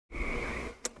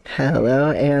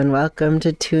Hello and welcome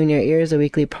to Tune Your Ears, a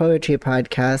weekly poetry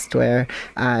podcast where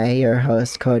I, your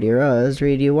host Cody Rose,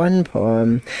 read you one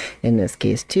poem, in this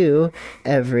case two,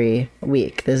 every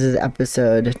week. This is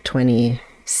episode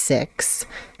 26,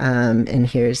 and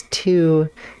here's two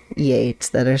Yeats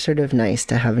that are sort of nice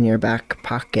to have in your back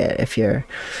pocket if you're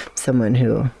someone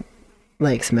who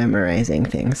likes memorizing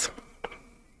things.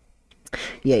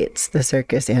 Yeats, The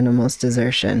Circus Animal's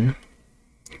Desertion.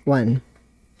 1.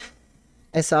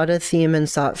 I sought a theme and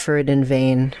sought for it in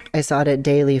vain. I sought it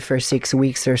daily for 6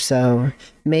 weeks or so.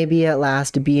 Maybe at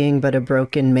last, being but a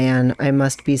broken man, I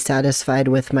must be satisfied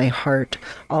with my heart.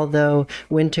 Although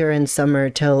winter and summer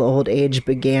till old age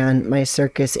began, my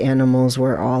circus animals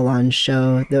were all on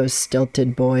show. Those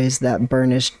stilted boys, that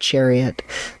burnished chariot,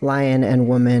 lion and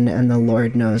woman, and the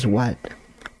Lord knows what.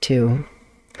 2.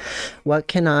 What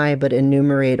can I but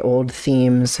enumerate old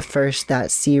themes? First, that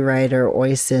sea rider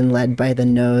Oisin led by the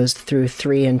nose through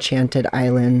 3 enchanted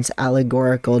islands,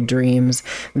 allegorical dreams,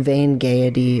 vain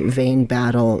gaiety, vain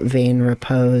battle, vain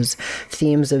repose,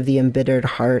 themes of the embittered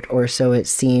heart, or so it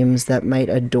seems, that might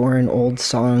adorn old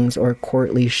songs or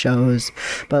courtly shows.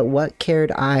 But what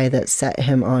cared I that set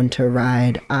him on to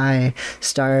ride, I,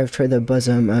 starved for the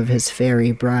bosom of his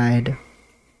fairy bride?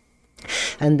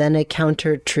 And then a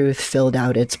counter-truth filled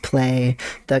out its play.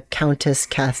 The Countess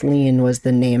Kathleen was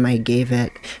the name I gave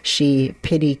it. She,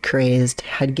 pity-crazed,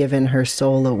 had given her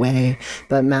soul away,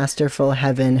 but masterful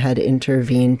heaven had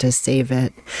intervened to save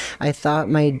it. I thought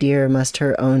my dear must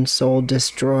her own soul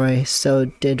destroy, so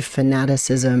did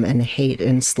fanaticism and hate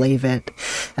enslave it.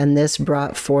 And this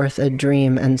brought forth a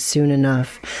dream, and soon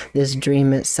enough, this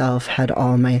dream itself had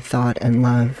all my thought and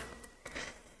love.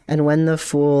 And when the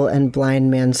fool and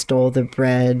blind man stole the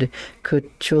bread,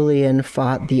 Cuchullin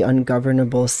fought the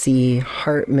ungovernable sea,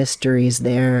 heart mysteries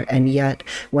there, and yet,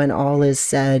 when all is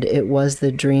said, it was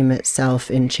the dream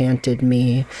itself enchanted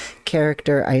me,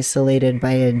 character isolated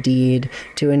by a deed,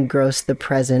 to engross the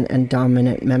present and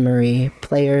dominant memory.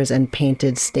 Players and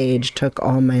painted stage took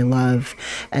all my love,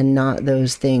 and not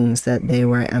those things that they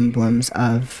were emblems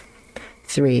of.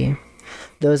 3.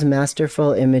 Those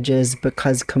masterful images,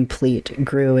 because complete,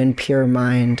 grew in pure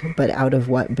mind, but out of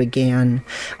what began,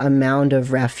 a mound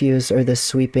of refuse or the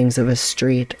sweepings of a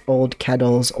street, old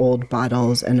kettles, old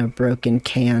bottles, and a broken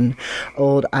can,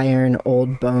 old iron,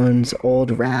 old bones, old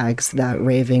rags, that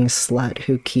raving slut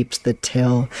who keeps the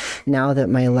till. Now that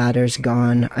my ladder's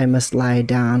gone, I must lie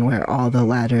down where all the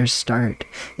ladders start,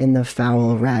 in the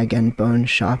foul rag and bone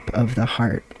shop of the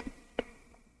heart.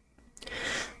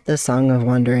 The Song of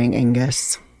Wandering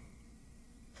Aengus.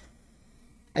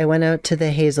 I went out to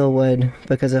the hazel wood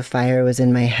because a fire was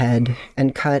in my head,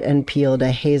 and cut and peeled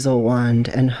a hazel wand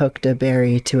and hooked a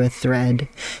berry to a thread.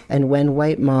 And when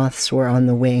white moths were on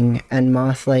the wing and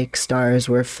moth-like stars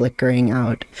were flickering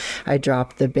out, I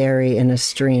dropped the berry in a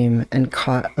stream and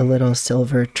caught a little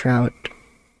silver trout.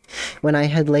 When I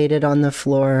had laid it on the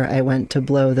floor, I went to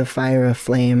blow the fire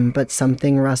aflame, but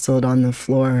something rustled on the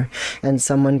floor, and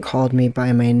someone called me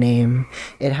by my name.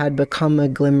 It had become a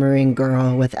glimmering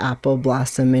girl with apple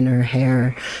blossom in her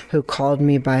hair, who called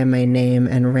me by my name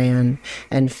and ran,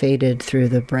 and faded through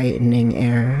the brightening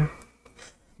air.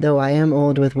 Though I am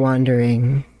old with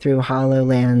wandering through hollow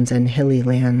lands and hilly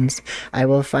lands, I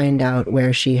will find out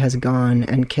where she has gone,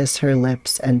 and kiss her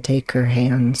lips and take her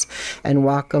hands, and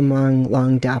walk among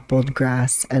long dappled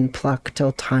grass, and pluck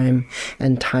till time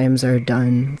and times are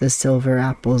done, the silver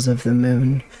apples of the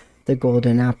moon, the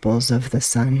golden apples of the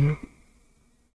sun.